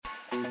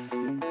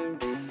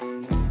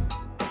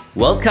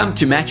Welcome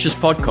to Matches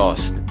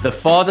Podcast, the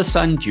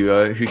father-son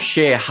duo who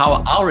share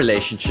how our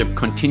relationship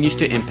continues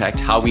to impact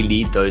how we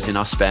lead those in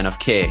our span of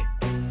care.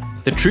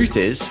 The truth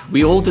is,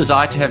 we all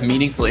desire to have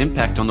meaningful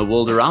impact on the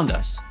world around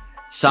us.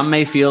 Some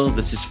may feel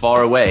this is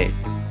far away,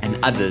 and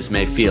others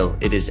may feel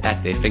it is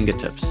at their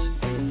fingertips.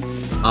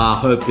 Our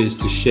hope is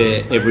to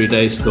share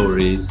everyday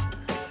stories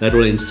that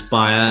will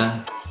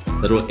inspire,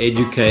 that will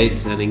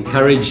educate and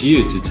encourage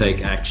you to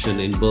take action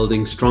in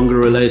building stronger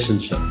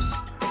relationships,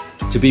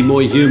 to be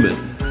more human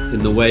in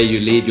the way you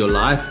lead your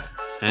life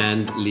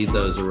and lead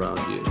those around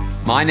you.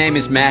 My name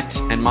is Matt,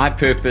 and my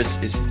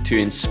purpose is to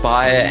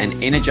inspire and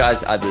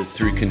energize others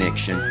through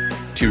connection,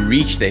 to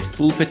reach their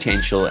full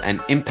potential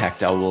and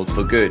impact our world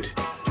for good.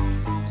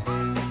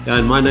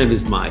 And my name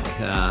is Mike,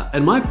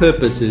 and my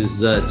purpose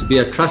is to be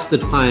a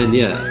trusted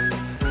pioneer,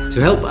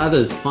 to help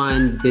others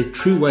find their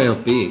true way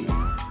of being,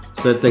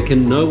 so that they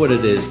can know what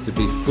it is to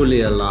be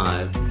fully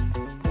alive.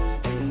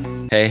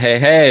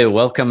 Hey,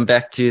 welcome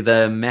back to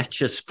the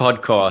Matches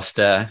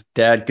Podcast.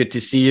 Dad, good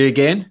to see you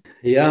again.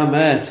 Yeah,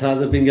 Matt,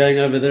 how's it been going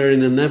over there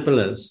in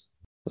Annapolis?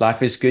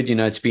 Life is good.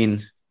 It's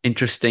been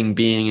interesting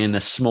being in a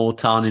small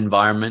town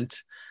environment.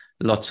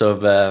 Lots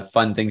of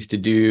fun things to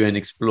do and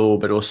explore,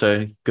 but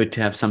also good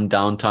to have some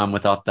downtime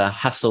without the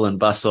hustle and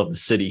bustle of the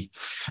city.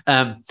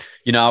 I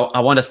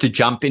want us to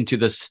jump into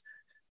this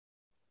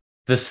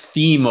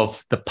theme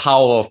of the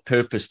power of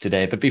purpose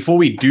today. But before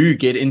we do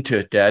get into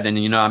it, Dad, and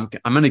I'm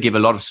going to give a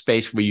lot of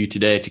space for you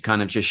today to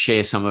kind of just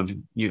share some of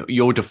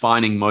your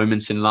defining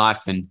moments in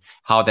life and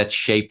how that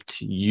shaped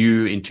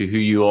you into who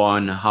you are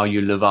and how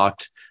you live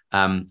out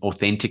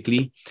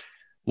authentically.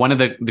 One of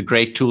the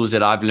great tools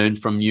that I've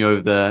learned from you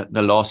over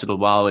the last little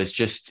while is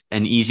just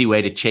an easy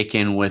way to check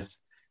in with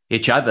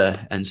each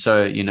other. And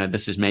so,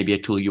 this is maybe a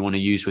tool you want to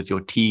use with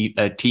your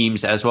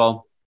teams as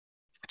well.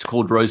 It's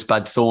called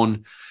Rosebud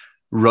Thorn.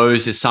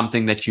 Rose is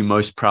something that you're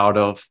most proud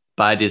of.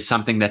 Bud is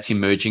something that's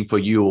emerging for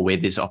you or where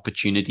there's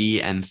opportunity.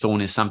 And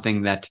thorn is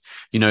something that,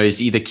 is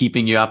either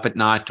keeping you up at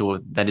night or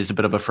that is a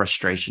bit of a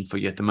frustration for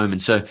you at the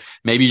moment. So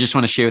maybe you just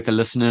want to share with the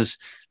listeners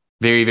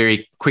very,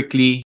 very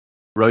quickly,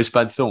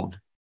 Rosebud Thorn.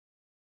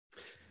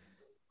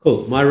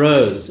 Cool. My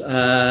rose.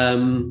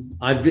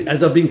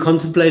 As I've been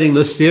contemplating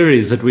this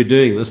series that we're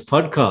doing, this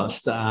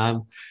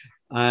podcast,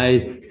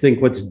 I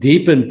think what's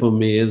deepened for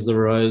me is the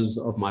rose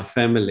of my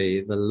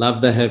family, the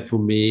love they have for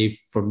me,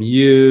 from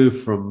you,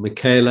 from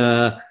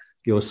Michaela,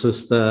 your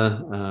sister,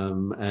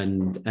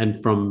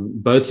 and from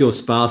both your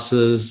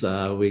spouses.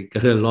 We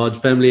got a large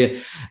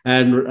family.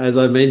 And as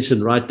I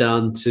mentioned, right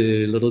down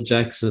to little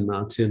Jackson,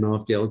 our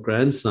 2.5-year-old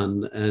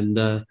grandson. And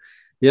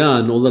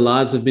and all the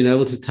lives I've been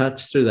able to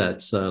touch through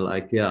that. So I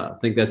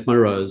think that's my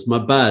rose. My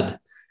bud.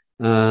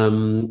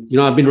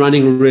 I've been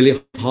running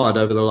really hard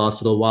over the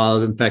last little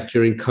while. In fact,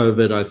 during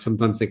COVID, I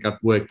sometimes think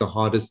I've worked the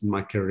hardest in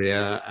my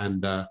career.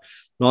 And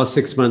last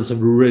 6 months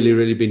have really,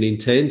 really been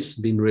intense,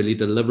 been really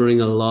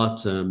delivering a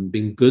lot,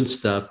 been good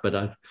stuff. But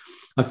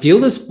I feel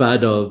this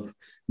bud of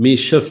me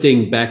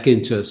shifting back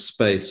into a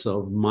space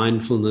of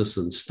mindfulness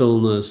and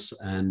stillness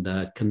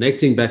and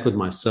connecting back with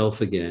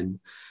myself again.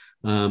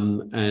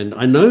 And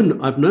I've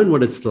known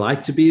what it's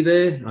like to be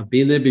there. I've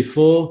been there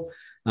before.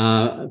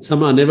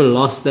 Somehow I never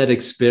lost that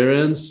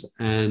experience,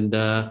 and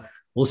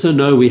also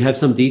know we have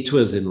some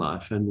detours in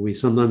life, and we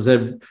sometimes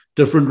have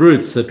different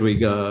routes that we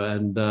go,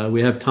 and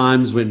we have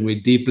times when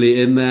we're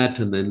deeply in that,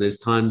 and then there's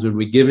times when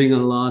we're giving a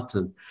lot,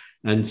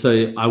 and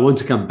so I want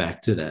to come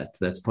back to that.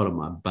 That's part of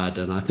my bud.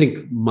 And I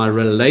think my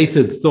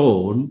related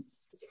thorn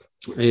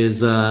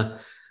is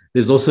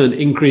there's also an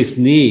increased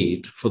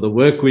need for the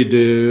work we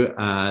do.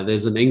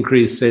 There's an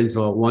increased sense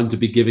of I want to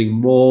be giving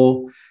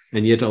more,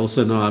 and yet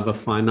also know I have a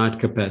finite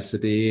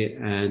capacity.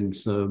 And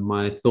so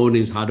my thorn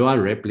is, how do I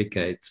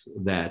replicate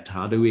that?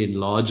 How do we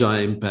enlarge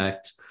our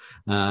impact?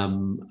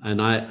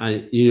 And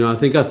I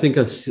think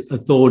a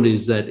thorn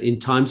is that in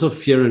times of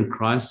fear and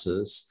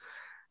crisis,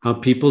 how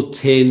people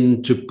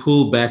tend to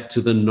pull back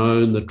to the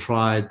known, the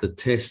tried, the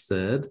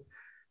tested,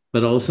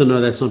 but also know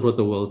that's not what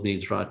the world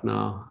needs right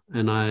now.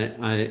 And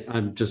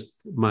I'm just,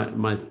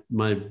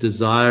 my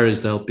desire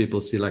is to help people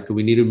see, like,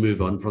 we need to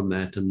move on from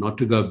that and not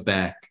to go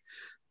back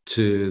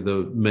to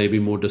the maybe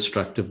more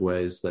destructive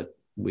ways that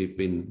we've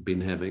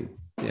been having.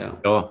 Yeah.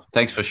 Oh,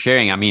 thanks for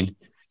sharing. I mean,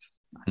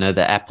 I know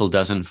the apple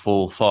doesn't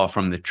fall far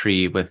from the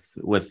tree with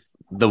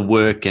the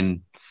work,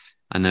 and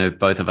I know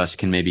both of us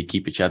can maybe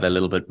keep each other a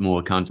little bit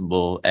more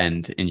accountable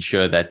and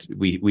ensure that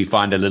we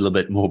find a little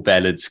bit more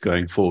balance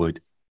going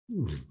forward.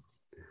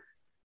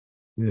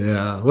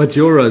 Yeah. What's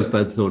your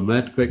rosebud thorn,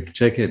 Matt? Quick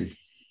check-in.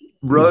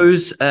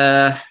 Rose,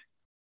 I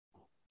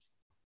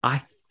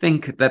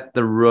think that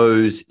the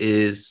rose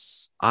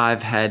is,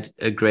 I've had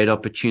a great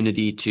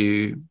opportunity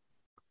to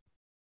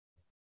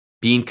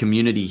be in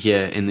community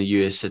here in the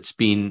US. It's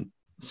been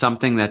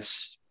something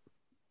that's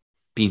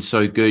been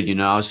so good.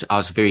 I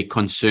was very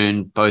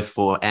concerned both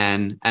for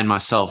Anne and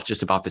myself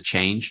just about the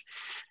change.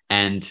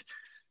 And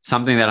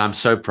something that I'm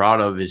so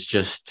proud of is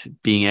just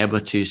being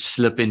able to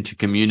slip into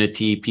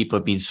community. People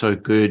have been so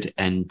good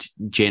and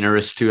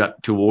generous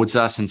towards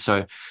us. And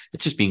so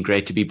it's just been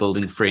great to be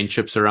building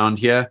friendships around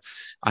here.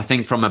 I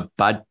think from a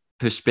bud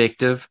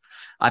perspective,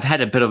 I've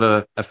had a bit of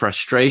a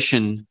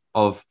frustration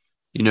of,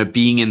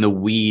 being in the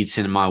weeds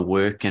in my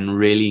work and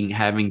really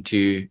having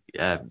to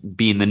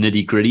be in the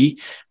nitty gritty.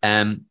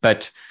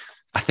 But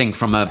I think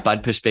from a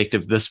bud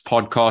perspective, this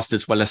podcast,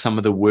 as well as some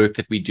of the work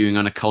that we're doing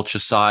on a culture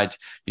side,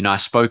 I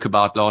spoke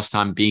about last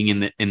time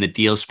being in the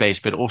deal space,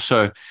 but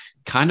also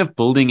kind of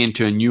building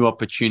into a new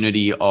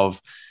opportunity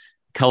of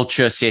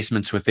culture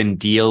assessments within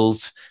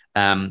deals,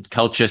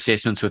 culture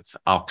assessments with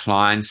our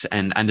clients,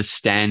 and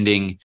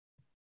understanding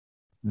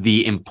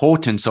the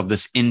importance of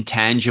this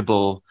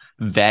intangible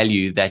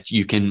value that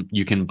you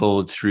can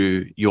build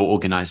through your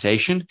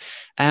organization.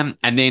 And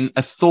then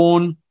a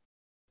thorn,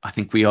 I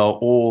think we are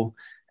all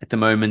at the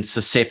moment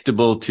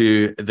susceptible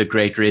to the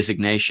great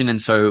resignation. And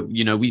so,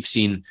 we've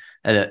seen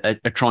a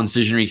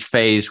transitionary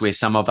phase where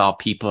some of our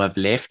people have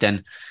left.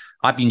 And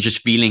I've been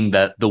just feeling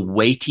the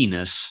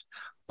weightiness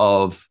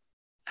of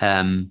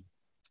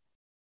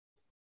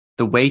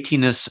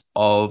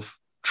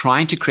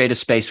trying to create a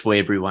space for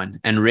everyone,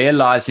 and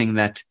realizing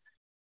that,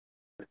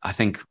 I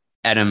think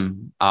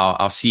Adam,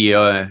 our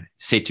CEO,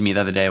 said to me the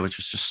other day, which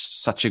was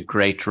just such a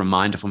great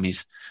reminder for me,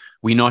 is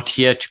we're not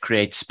here to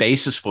create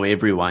spaces for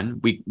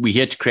everyone. We're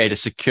here to create a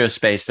secure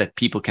space that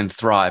people can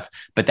thrive,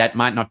 but that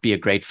might not be a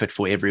great fit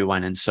for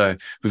everyone. And so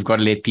we've got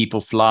to let people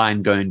fly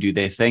and go and do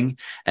their thing.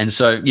 And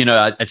so,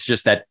 it's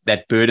just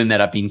that burden that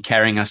I've been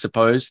carrying, I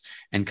suppose,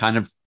 and kind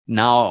of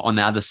now on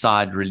the other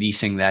side,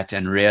 releasing that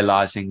and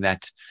realizing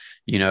that,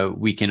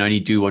 we can only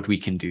do what we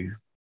can do.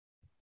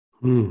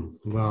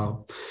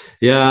 Wow.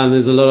 Yeah. And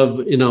there's a lot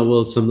of,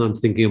 we'll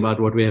sometimes thinking about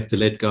what we have to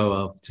let go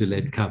of to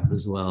let come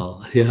as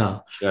well. Yeah.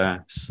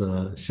 Sure.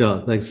 So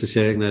sure. Thanks for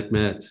sharing that,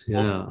 Matt.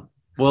 Yeah.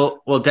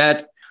 Well,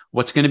 Dad,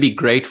 what's going to be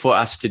great for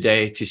us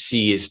today to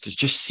see is to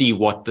just see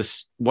what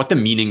the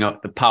meaning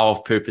of the power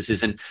of purpose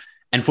is. And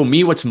for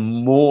me, what's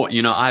more,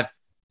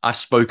 I've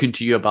spoken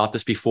to you about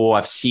this before.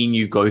 I've seen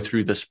you go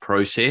through this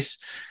process,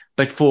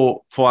 but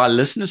for our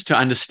listeners to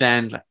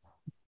understand,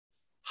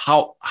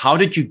 how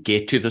did you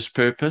get to this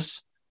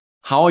purpose?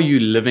 How are you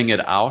living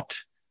it out?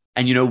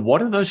 And,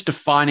 what are those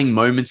defining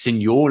moments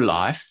in your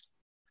life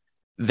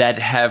that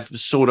have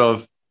sort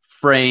of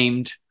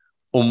framed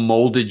or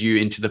molded you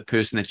into the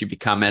person that you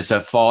become as a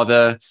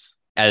father,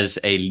 as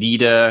a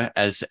leader,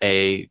 as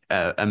a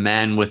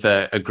man with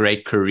a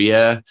great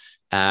career?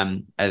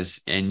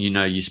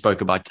 You spoke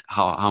about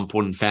how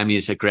important family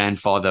is, a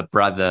grandfather,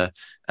 brother,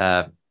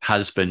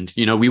 husband.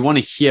 We want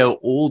to hear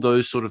all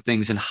those sort of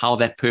things and how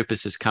that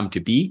purpose has come to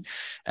be.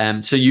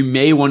 So you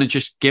may want to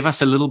just give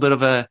us a little bit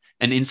of an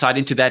insight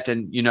into that.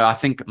 And, I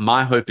think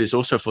my hope is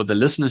also for the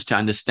listeners to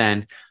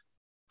understand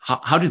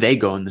how do they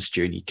go on this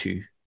journey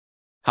too?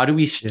 How do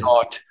we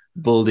start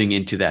building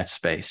into that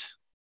space?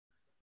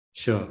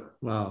 Sure.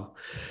 Wow.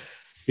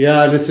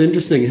 Yeah, and it's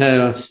interesting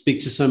how I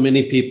speak to so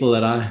many people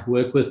that I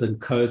work with and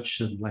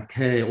coach, and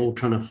all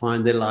trying to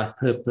find their life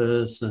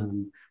purpose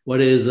and what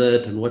is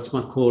it and what's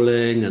my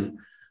calling, and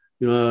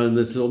and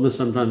this is almost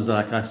sometimes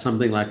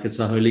something like it's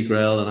a holy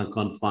grail and I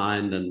can't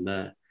find, and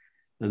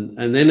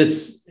then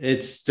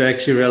it's to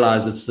actually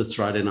realize it sits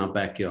right in our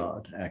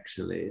backyard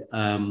actually.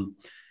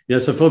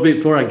 So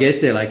before I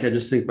get there, I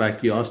just think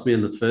back, you asked me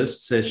in the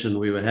first session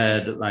we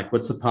had,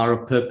 what's the power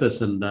of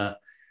purpose, and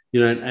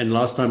and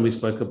last time we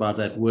spoke about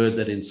that word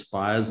that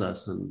inspires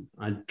us. And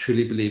I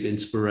truly believe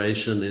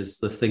inspiration is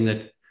the thing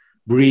that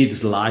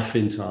breathes life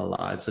into our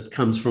lives. It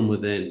comes from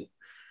within.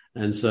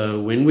 And so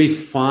when we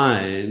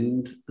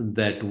find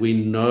that we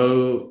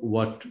know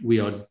what we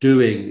are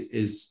doing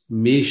is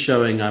me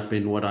showing up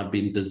in what I've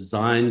been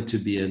designed to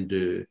be and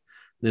do,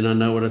 then I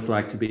know what it's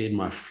like to be in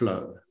my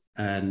flow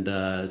and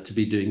to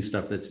be doing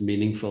stuff that's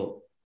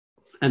meaningful.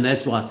 And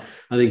that's why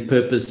I think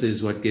purpose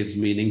is what gives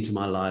meaning to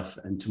my life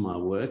and to my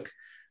work.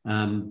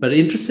 But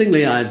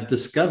interestingly, I've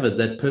discovered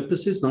that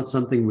purpose is not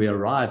something we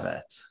arrive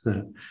at.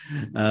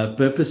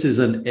 Purpose is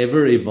an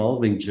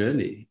ever-evolving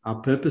journey. Our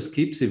purpose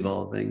keeps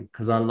evolving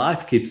because our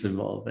life keeps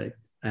evolving.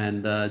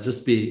 And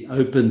just be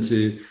open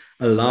to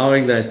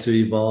allowing that to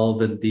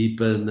evolve and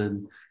deepen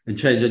and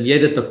change. And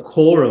yet at the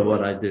core of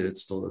what I do,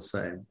 it's still the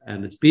same.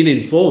 And it's been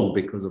informed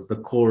because of the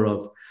core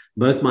of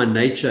both my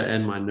nature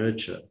and my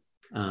nurture.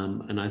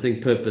 And I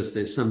think purpose,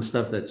 there's some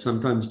stuff that's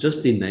sometimes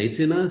just innate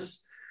in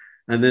us.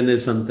 And then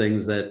there's some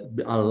things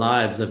that our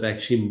lives have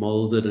actually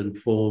molded and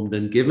formed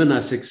and given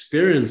us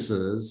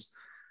experiences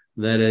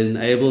that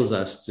enables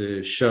us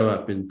to show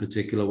up in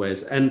particular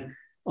ways. And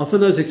often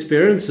those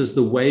experiences,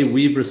 the way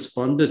we've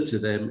responded to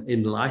them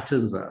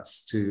enlightens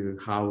us to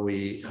how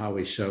we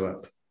show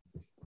up.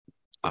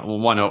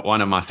 One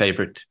of my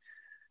favorite,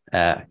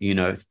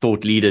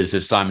 thought leaders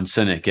is Simon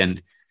Sinek.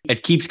 And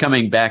it keeps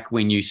coming back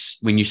when you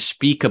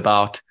speak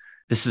about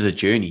this is a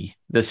journey.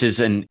 This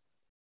is an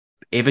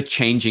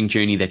ever-changing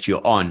journey that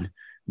you're on.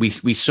 We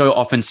so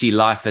often see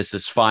life as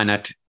this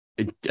finite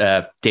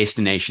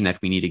destination that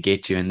we need to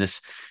get to, and this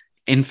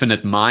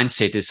infinite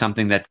mindset is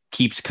something that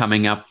keeps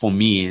coming up for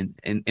me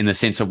in the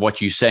sense of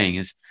what you're saying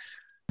is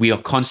we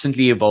are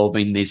constantly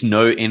evolving. There's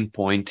no end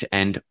point.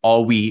 And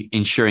are we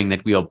ensuring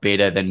that we are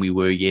better than we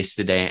were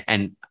yesterday?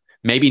 And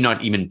maybe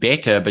not even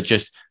better, but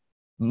just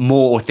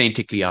more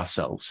authentically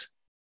ourselves.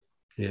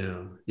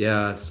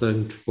 Yeah, so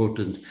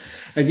important.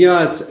 And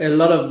yeah, it's a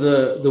lot of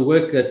the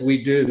work that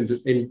we do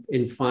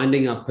in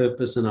finding our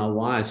purpose and our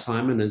why.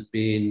 Simon has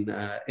been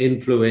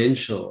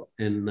influential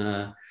in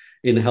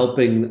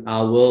helping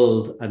our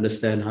world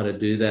understand how to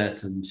do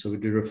that. And so we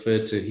do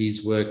refer to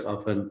his work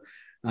often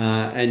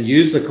and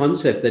use the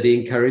concept that he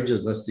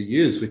encourages us to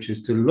use, which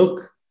is to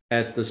look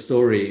at the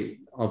story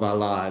of our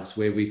lives,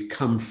 where we've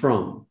come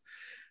from.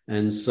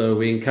 And so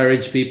we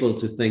encourage people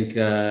to think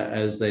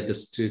as they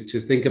just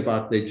to think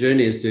about their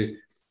journey, is to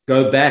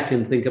go back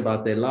and think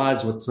about their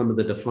lives, what some of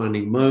the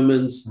defining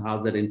moments, how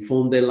that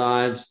informed their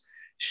lives,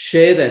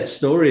 share that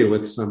story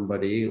with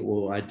somebody,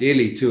 or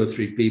ideally 2 or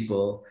 3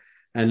 people,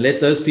 and let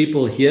those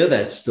people hear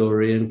that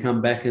story and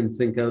come back and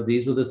think, oh,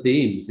 these are the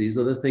themes. These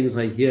are the things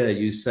I hear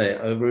you say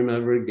over and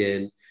over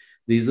again.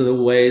 These are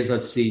the ways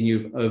I've seen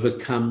you've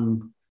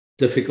overcome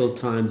difficult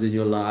times in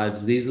your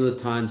lives. These are the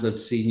times I've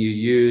seen you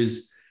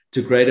use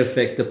to great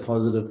effect the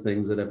positive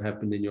things that have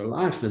happened in your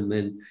life, and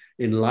then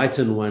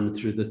enlighten one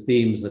through the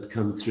themes that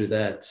come through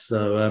that.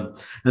 So,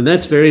 and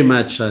that's very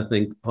much, I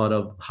think, part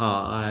of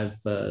how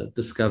I've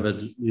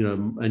discovered,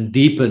 and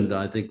deepened,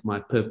 I think,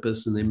 my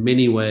purpose. And there are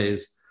many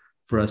ways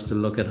for us to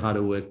look at how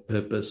to work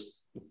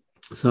purpose.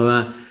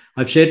 So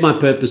I've shared my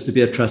purpose to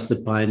be a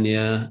trusted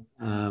pioneer,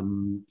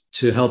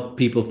 to help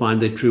people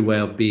find their true way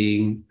of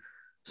being,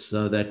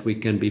 so that we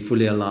can be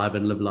fully alive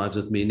and live lives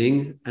with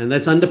meaning. And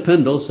that's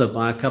underpinned also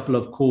by a couple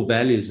of core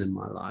values in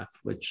my life,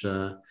 which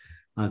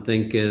I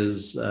think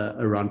is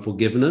around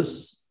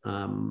forgiveness,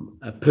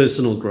 a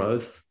personal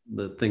growth,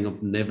 the thing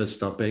of never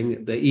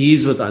stopping, the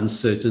ease with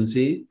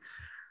uncertainty,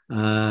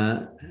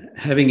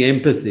 having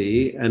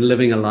empathy, and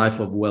living a life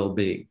of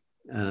well-being.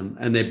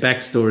 And their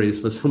backstories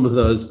for some of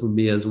those for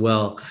me as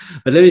well.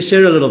 But let me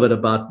share a little bit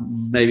about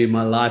maybe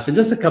my life and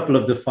just a couple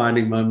of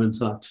defining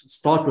moments. I'll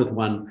start with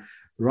one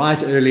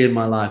right early in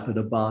my life at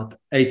about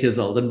 8 years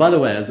old. And by the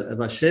way, as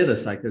I share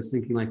this, I was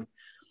thinking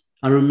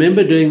I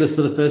remember doing this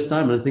for the first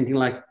time and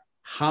thinking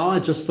how I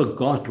just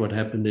forgot what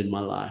happened in my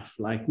life.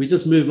 We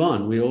just move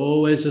on. We're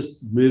always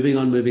just moving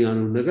on.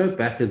 And I go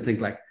back and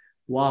think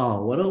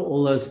wow, what are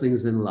all those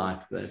things in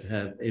life that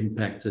have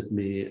impacted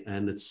me?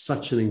 And it's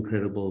such an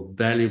incredible,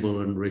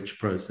 valuable, and rich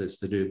process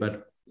to do.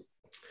 But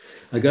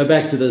I go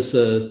back to this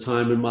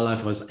time in my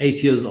life. I was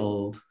 8 years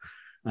old.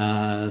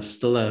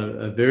 Still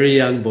a very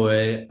young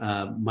boy.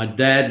 My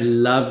dad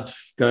loved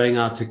going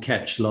out to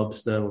catch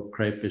lobster, or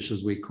crayfish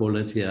as we call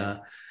it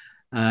here.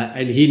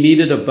 And he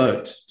needed a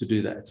boat to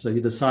do that. So he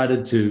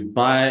decided to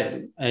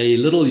buy a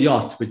little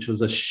yacht, which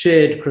was a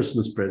shared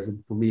Christmas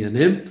present for me and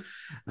him.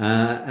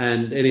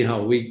 And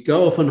anyhow, we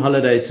go off on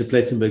holiday to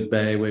Plettenberg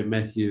Bay, where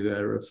Matthew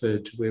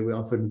referred to, where we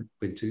often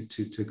went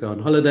to go on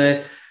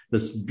holiday.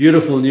 This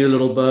beautiful new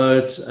little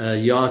boat,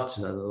 yacht.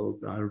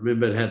 I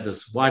remember it had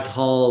this white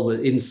hull, but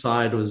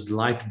inside was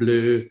light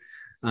blue.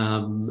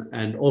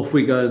 And off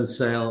we go and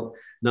sail.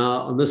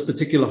 Now, on this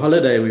particular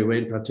holiday we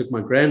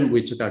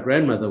took our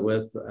grandmother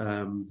with,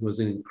 who was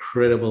an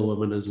incredible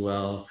woman as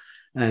well.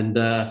 And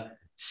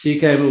she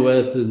came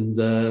with, and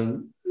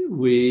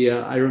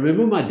I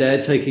remember my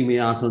dad taking me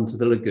out onto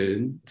the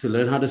lagoon to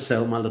learn how to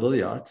sail my little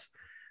yacht.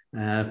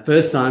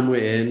 First time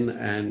we're in,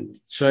 and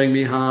showing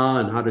me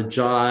how to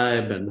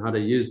jibe and how to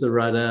use the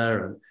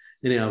rudder.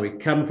 And we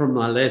come from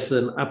my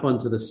lesson up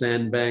onto the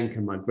sandbank,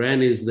 and my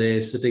granny's there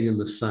sitting in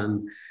the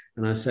sun.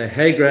 And I say,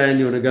 "Hey, Gran,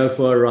 you want to go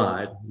for a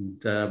ride?"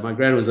 And my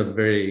Gran was a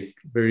very,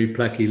 very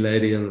plucky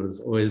lady and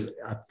was always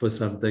up for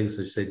something.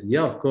 So she said,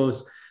 "Yeah, of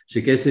course."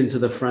 She gets into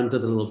the front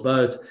of the little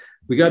boat.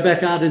 We go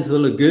back out into the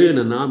lagoon,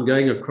 and now I'm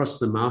going across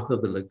the mouth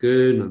of the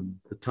lagoon, and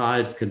the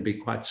tide can be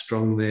quite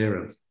strong there.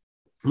 And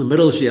in the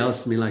middle, she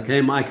asked me,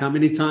 "Hey, Mike, how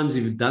many times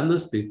have you done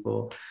this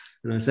before?"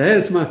 And I say, "Hey,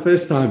 it's my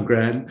first time,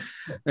 Gran."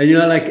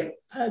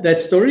 And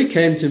that story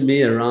came to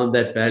me around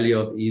that value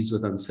of ease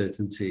with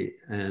uncertainty,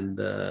 and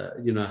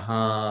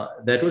how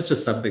that was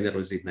just something that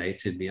was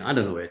innate in me. I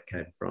don't know where it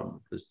came from.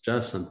 It was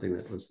just something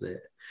that was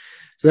there.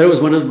 So that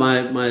was one of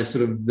my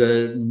sort of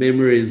the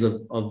memories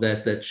of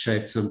that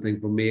shaped something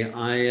for me.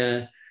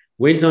 I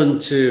went on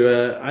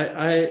to,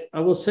 I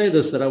will say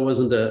this, that I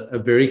wasn't a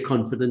very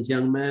confident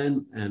young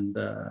man, and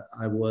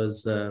I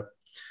was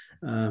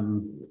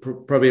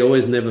probably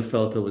always never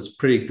felt I was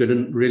pretty good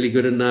and really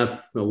good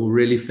enough, or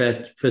really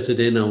fitted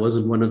in. I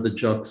wasn't one of the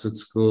jocks at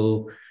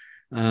school.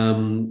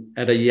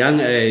 At a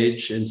young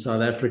age in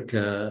South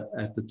Africa,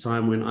 at the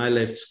time when I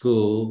left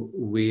school,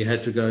 we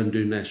had to go and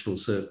do national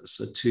service,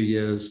 so 2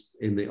 years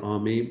in the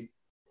army.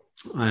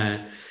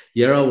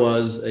 Here I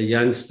was, a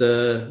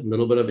youngster, a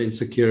little bit of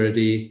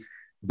insecurity,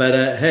 but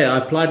hey, I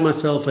applied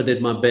myself, I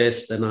did my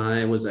best, and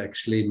I was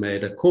actually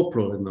made a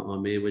corporal in the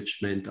army,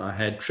 which meant I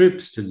had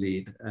troops to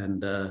lead.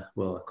 And I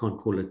can't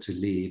call it to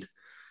lead.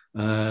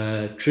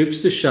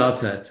 troops to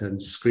shout at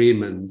and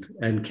scream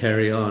and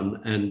carry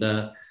on. And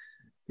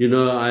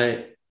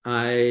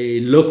I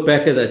look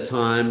back at that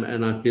time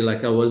and I feel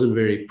like I wasn't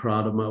very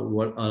proud of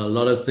a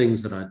lot of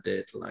things that I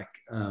did, like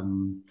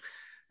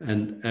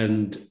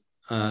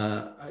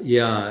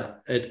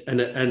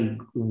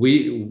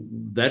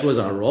that was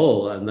our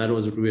role, and that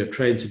was what we were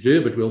trained to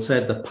do. But we also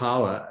had the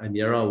power, and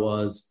here I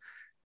was,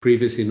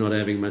 previously not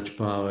having much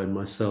power in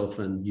myself,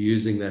 and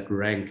using that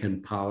rank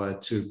and power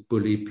to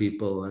bully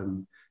people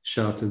and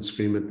shout and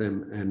scream at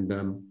them. And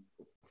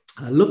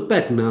I look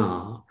back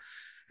now,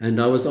 and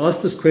I was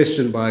asked this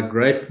question by a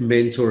great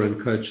mentor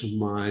and coach of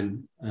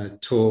mine,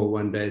 Tor,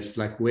 one day. It's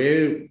like,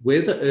 where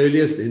the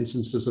earliest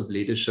instances of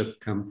leadership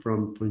come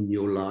from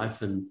your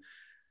life, and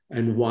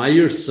why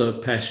you're so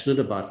passionate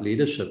about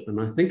leadership. And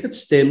I think it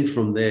stemmed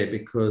from there,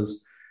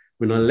 because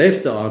when I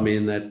left the army,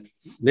 in that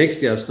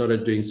next year, I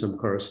started doing some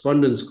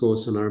correspondence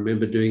course, and I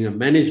remember doing a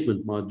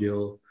management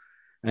module,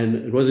 and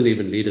it wasn't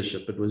even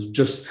leadership. It was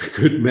just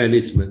good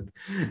management.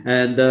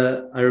 And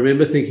I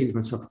remember thinking to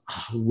myself,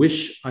 I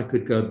wish I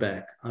could go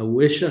back. I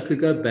wish I could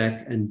go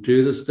back and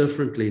do this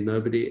differently.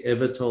 Nobody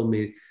ever told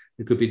me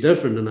it could be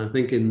different. And I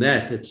think in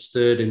that, it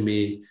stirred in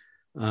me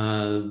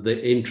the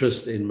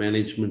interest in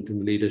management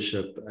and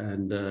leadership.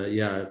 And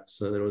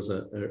so there was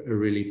a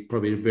really,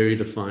 probably a very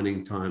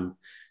defining time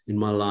in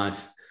my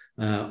life.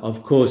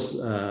 Of course,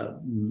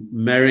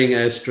 marrying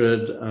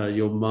Astrid,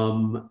 your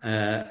mom,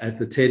 at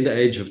the tender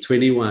age of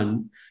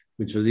 21,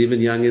 which was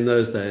even young in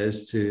those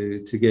days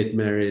to get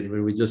married,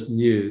 when we just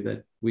knew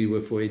that we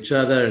were for each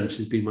other, and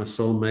she's been my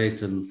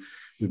soulmate, and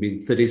we've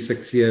been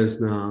 36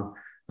 years now,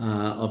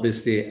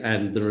 obviously,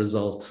 and the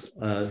result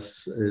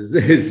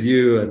is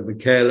you and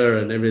Michaela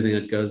and everything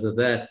that goes with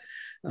that.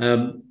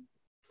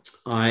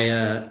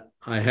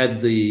 I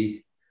had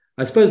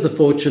I suppose the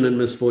fortune and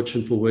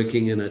misfortune for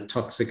working in a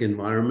toxic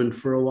environment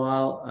for a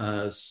while.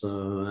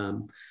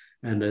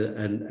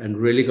 And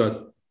really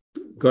got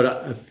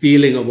a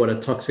feeling of what a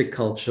toxic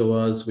culture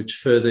was, which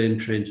further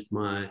entrenched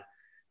my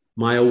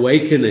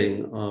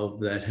awakening of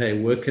that, hey,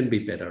 work can be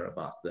better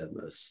about than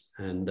this.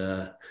 And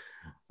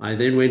I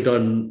then went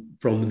on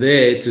from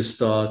there to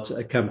start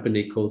a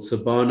company called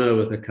Sabano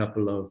with a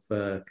couple of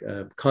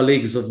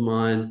colleagues of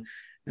mine.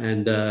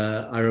 And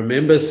I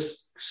remember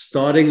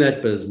starting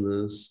that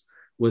business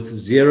with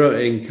zero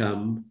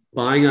income,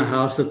 buying a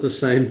house at the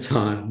same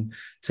time,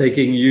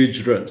 taking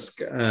huge risk.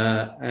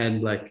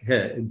 And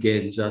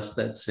again, just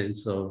that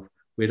sense of,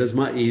 where does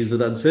my ease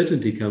with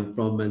uncertainty come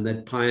from? And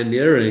that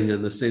pioneering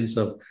and the sense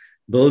of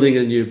building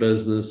a new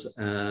business,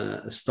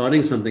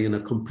 starting something in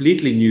a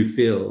completely new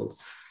field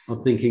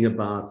of thinking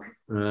about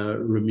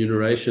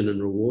remuneration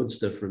and rewards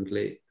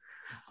differently.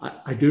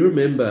 I do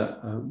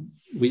remember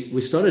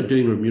we started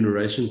doing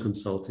remuneration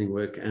consulting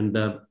work, and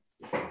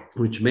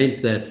which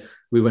meant that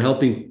we were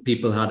helping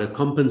people how to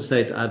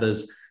compensate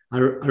others. I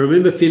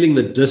remember feeling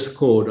the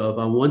discord of,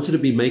 I wanted to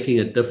be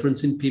making a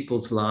difference in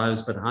people's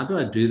lives, but how do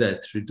I do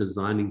that? Through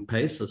designing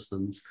pay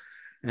systems.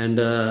 And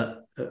I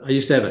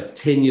used to have a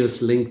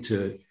tenuous link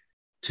to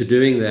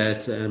doing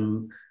that,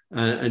 and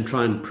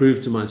try and prove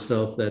to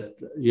myself that,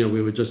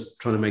 we were just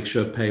trying to make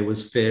sure pay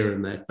was fair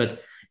in that.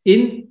 But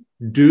in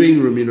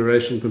doing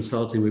remuneration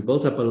consulting, we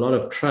built up a lot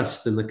of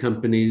trust in the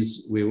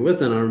companies we were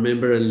with. And I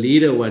remember a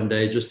leader one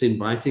day just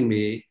inviting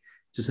me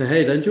to say,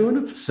 hey, don't you want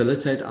to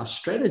facilitate our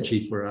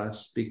strategy for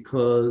us?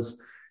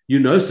 Because you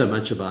know so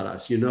much about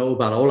us. You know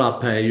about all our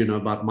pay, you know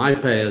about my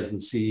pay as the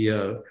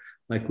CEO.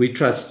 Like, we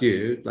trust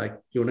you. Like,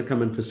 you want to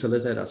come and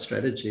facilitate our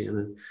strategy?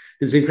 And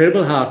it's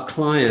incredible how a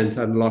client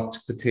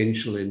unlocked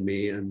potential in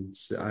me. And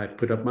I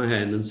put up my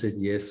hand and said,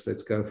 yes,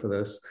 let's go for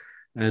this.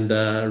 And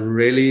I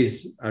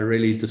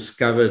really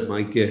discovered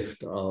my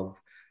gift of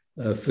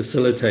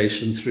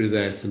facilitation through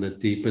that, and it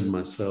deepened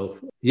myself.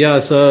 Yeah,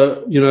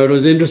 so, it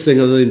was interesting.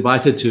 I was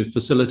invited to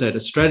facilitate a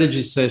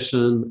strategy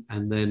session,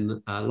 and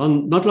then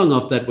not long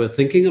after that, we're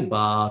thinking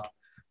about,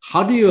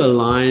 how do you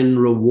align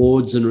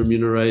rewards and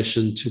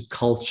remuneration to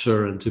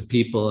culture and to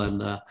people?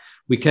 And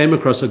we came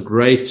across a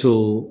great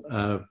tool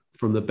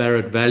from the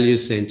Barrett Value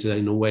Center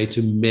in a way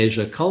to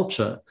measure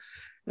culture.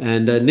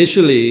 And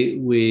initially,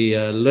 we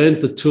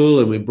learned the tool,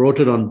 and we brought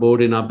it on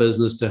board in our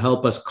business to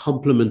help us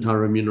complement our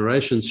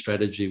remuneration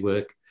strategy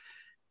work.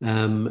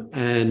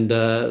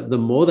 The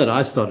more that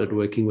I started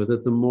working with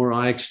it, the more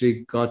I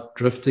actually got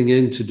drifting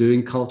into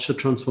doing culture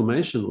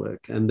transformation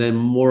work. And then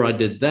more I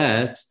did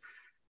that,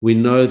 we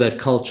know that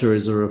culture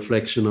is a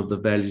reflection of the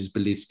values,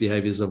 beliefs,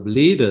 behaviors of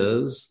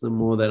leaders. The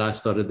more that I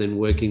started then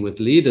working with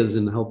leaders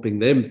and helping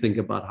them think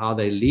about how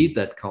they lead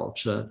that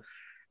culture.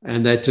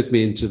 And that took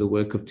me into the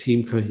work of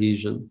team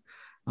cohesion.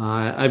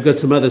 I've got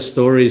some other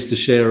stories to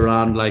share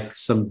around, like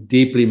some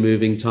deeply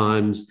moving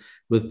times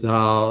with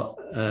how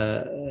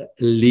a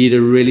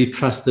leader really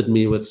trusted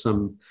me with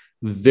some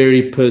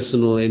very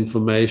personal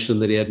information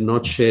that he had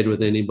not shared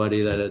with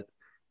anybody, that had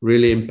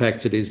really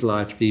impacted his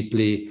life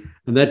deeply.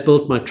 And that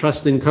built my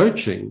trust in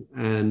coaching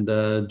and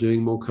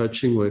doing more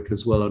coaching work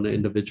as well on an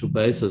individual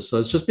basis. So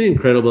it's just been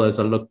incredible as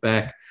I look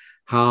back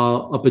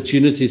how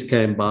opportunities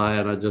came by,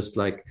 and I just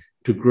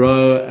to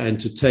grow and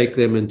to take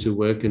them into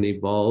work and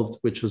evolved,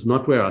 which was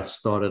not where I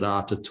started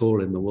out at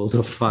all in the world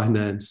of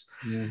finance.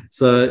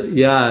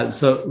 Yeah.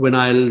 So when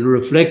I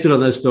reflected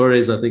on those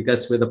stories, I think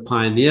that's where the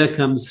pioneer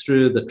comes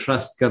through, the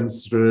trust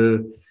comes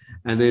through.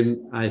 And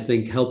then I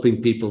think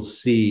helping people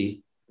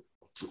see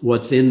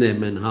what's in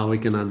them and how we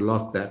can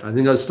unlock that. I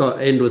think I'll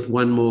end with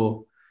one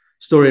more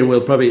story, and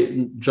we'll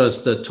probably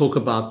just talk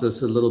about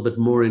this a little bit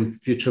more in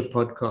future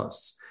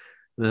podcasts.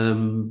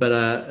 But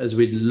as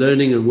we're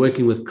learning and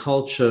working with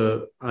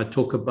culture, I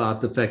talk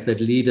about the fact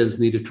that leaders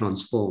need to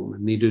transform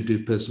and need to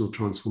do personal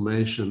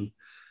transformation.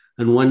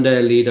 And one day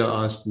a leader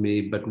asked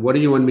me, but what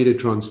do you want me to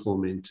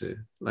transform into?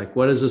 Like,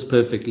 what does this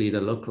perfect leader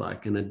look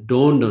like? And it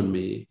dawned on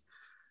me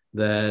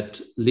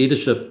that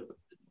leadership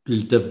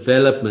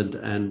development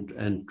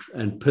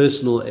and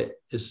personal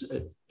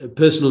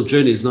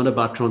journey is not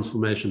about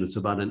transformation. It's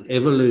about an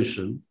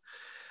evolution.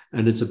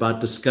 And it's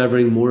about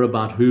discovering more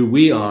about who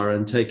we are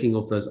and taking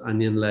off those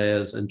onion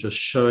layers and just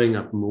showing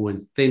up more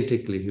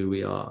authentically who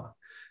we are.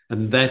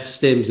 And that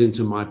stems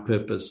into my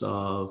purpose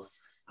of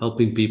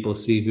helping people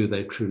see who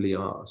they truly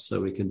are so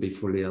we can be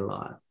fully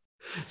alive.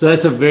 So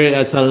that's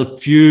a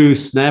few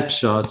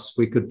snapshots.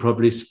 We could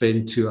probably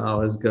spend 2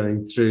 hours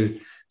going through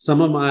some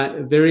of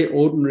my very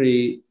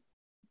ordinary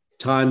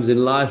times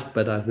in life,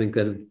 but I think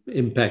that have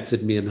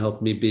impacted me and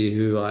helped me be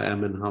who I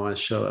am and how I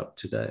show up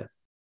today.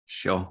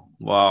 Sure.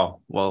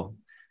 Wow. Well,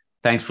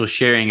 thanks for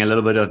sharing a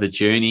little bit of the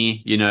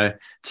journey.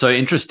 So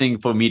interesting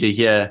for me to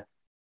hear,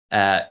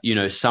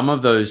 some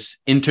of those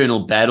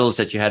internal battles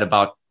that you had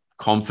about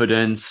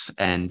confidence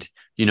and,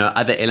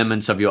 other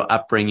elements of your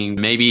upbringing.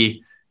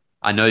 Maybe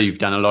I know you've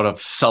done a lot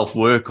of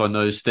self-work on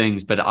those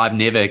things, but I've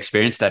never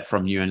experienced that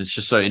from you. And it's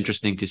just so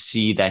interesting to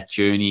see that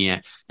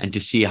journey and to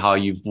see how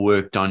you've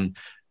worked on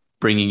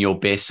bringing your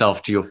best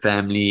self to your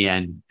family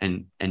and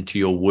to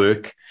your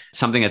work.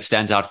 Something that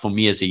stands out for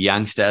me as a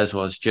youngster as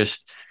was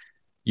just,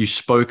 you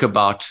spoke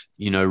about,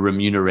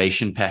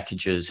 remuneration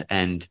packages,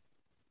 and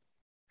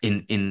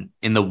in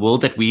the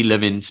world that we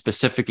live in,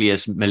 specifically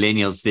as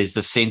millennials, there's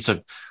the sense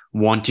of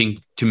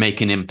wanting to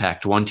make an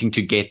impact, wanting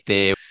to get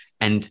there.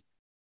 And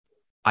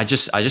I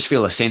just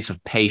feel a sense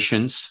of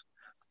patience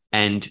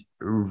and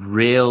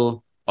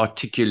real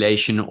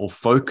articulation or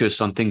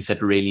focus on things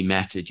that really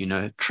mattered.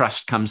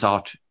 Trust comes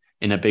out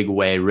in a big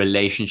way,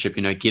 relationship,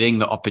 getting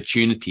the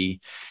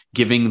opportunity,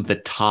 giving the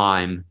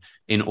time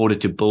in order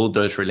to build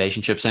those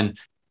relationships. And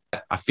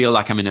I feel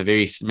like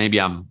maybe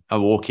I'm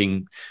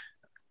walking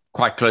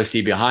quite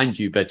closely behind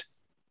you, but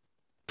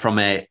from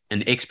an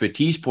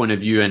expertise point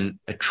of view and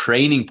a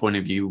training point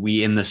of view,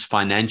 we in this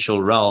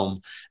financial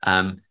realm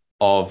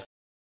of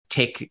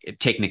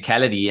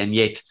technicality, and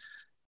yet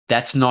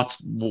that's not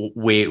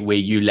where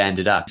you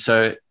landed up.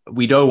 So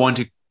we don't want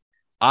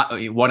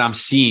to, what I'm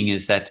seeing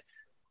is that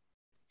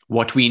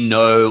what we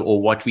know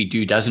or what we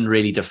do doesn't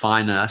really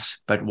define us,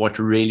 but what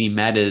really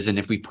matters, and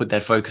if we put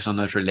that focus on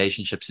those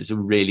relationships, is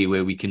really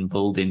where we can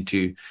build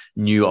into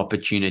new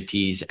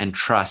opportunities and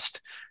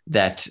trust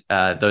that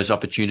those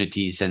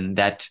opportunities and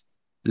that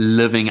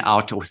living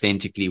out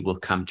authentically will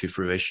come to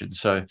fruition.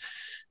 So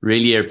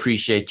really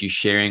appreciate you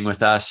sharing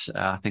with us.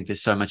 I think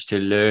there's so much to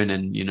learn,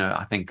 and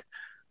I think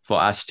for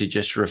us to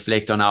just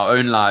reflect on our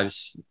own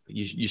lives,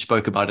 you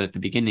spoke about it at the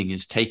beginning,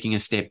 is taking a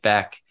step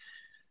back,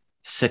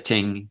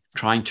 sitting,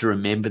 trying to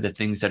remember the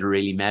things that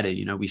really matter.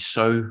 We're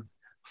so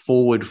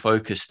forward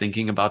focused,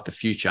 thinking about the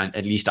future, and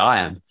at least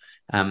I am,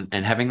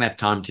 and having that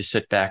time to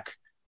sit back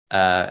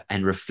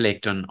and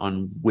reflect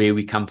on where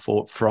we come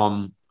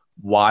from,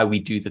 why we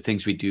do the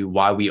things we do,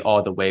 why we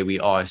are the way we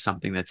are, is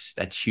something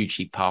that's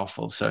hugely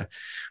powerful. So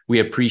we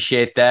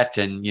appreciate that,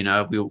 and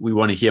we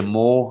want to hear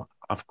more,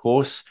 of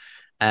course.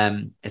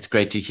 It's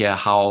great to hear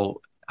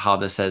how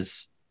this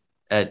has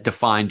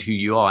defined who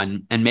you are.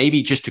 And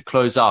maybe just to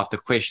close out, the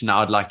question I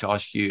would like to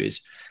ask you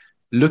is,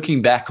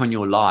 looking back on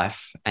your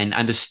life and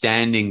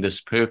understanding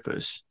this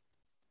purpose,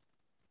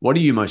 what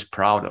are you most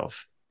proud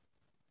of?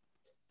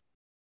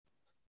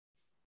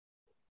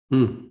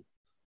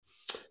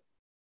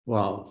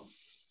 Wow.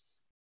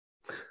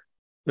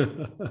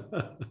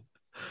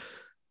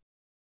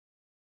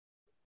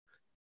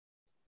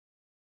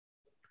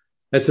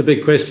 That's a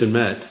big question,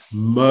 Matt.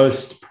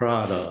 Most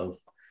proud of.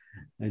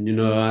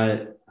 And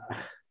I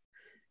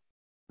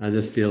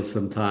just feel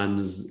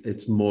sometimes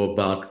it's more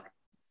about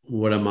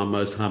what am I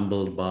most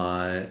humbled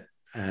by.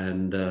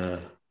 And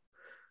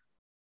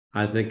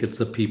I think it's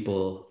the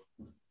people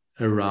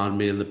around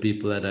me and the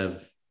people that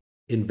have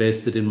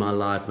invested in my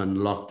life,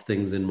 unlocked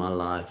things in my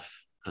life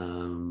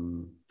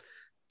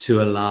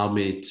to allow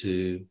me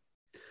to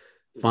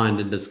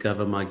find and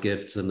discover my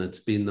gifts. And it's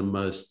been the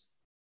most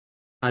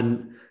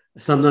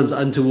sometimes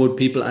untoward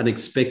people,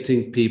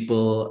 unexpected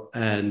people,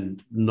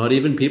 and not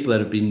even people that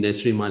have been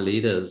necessarily my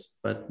leaders,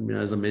 but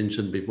as I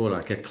mentioned before,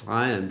 like a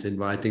client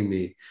inviting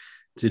me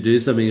to do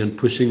something and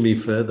pushing me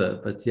further.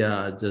 But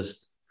yeah,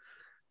 just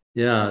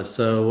Yeah.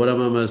 So what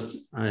am I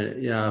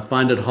I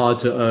find it hard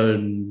to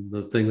own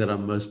the thing that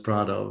I'm most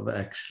proud of,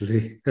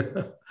 actually.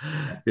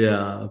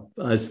 Yeah.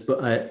 I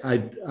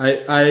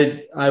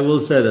will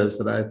say this,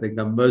 that I think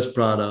I'm most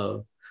proud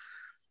of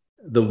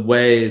the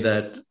way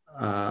that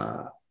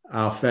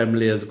our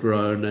family has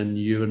grown, and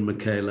you and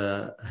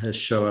Michaela has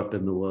show up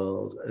in the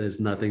world. There's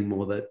nothing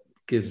more that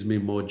gives me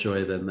more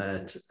joy than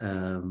that.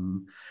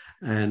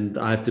 And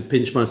I have to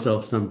pinch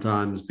myself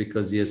sometimes,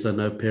 because yes, I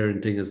know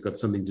parenting has got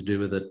something to do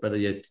with it, but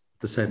yet at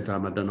the same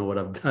time, I don't know what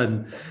I've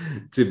done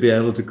to be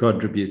able to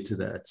contribute to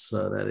that.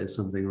 So that is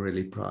something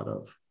really proud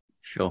of.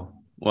 Sure.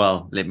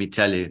 Well, let me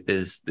tell you,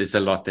 there's a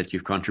lot that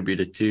you've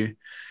contributed to.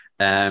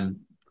 And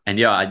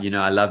yeah,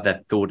 I love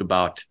that thought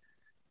about,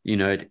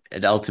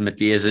 it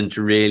ultimately isn't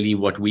really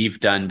what we've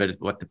done, but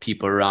what the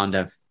people around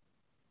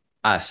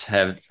us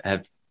have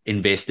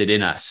invested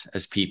in us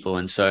as people.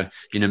 And so,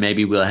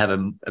 maybe we'll have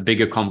a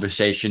bigger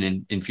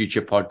conversation in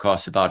future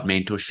podcasts about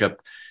mentorship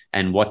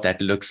and what that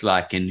looks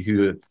like, and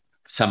who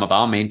some of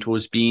our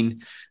mentors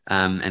been.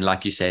 And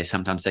like you say,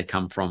 sometimes they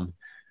come from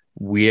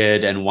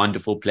weird and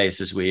wonderful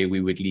places where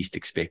we would least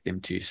expect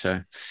them to.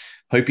 So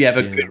hope you have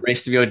a good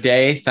rest of your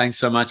day. Thanks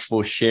so much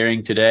for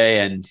sharing today.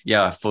 And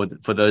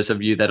for those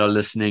of you that are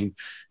listening,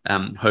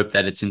 hope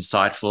that it's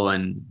insightful,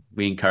 and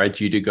we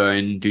encourage you to go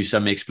and do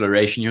some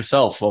exploration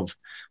yourself of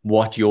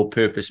what your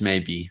purpose may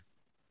be.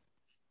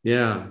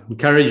 Yeah.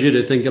 Encourage you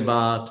to think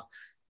about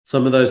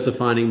some of those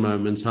defining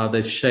moments, how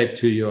they've shaped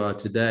who you are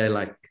today,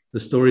 like the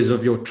stories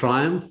of your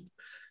triumph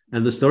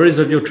and the stories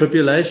of your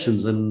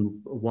tribulations,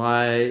 and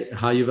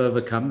how you've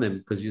overcome them,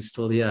 because you're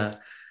still here.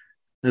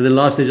 And then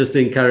lastly, just to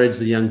encourage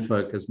the young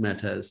folk, as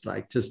Matt has,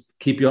 like, just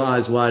keep your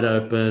eyes wide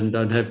open.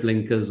 Don't have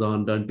blinkers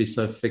on. Don't be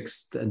so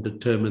fixed and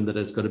determined that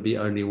it's got to be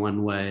only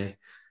one way.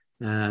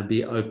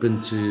 Be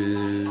open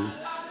to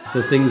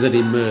the things that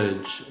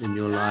emerge in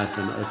your life,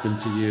 and open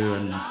to you,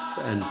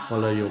 and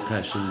follow your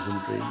passions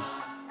and dreams.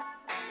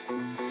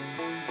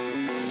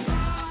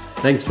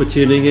 Thanks for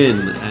tuning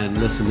in and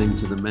listening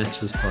to the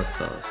Matches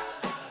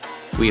podcast.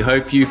 We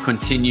hope you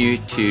continue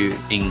to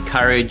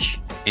encourage,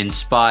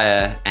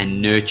 inspire,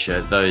 and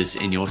nurture those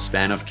in your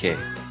span of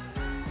care.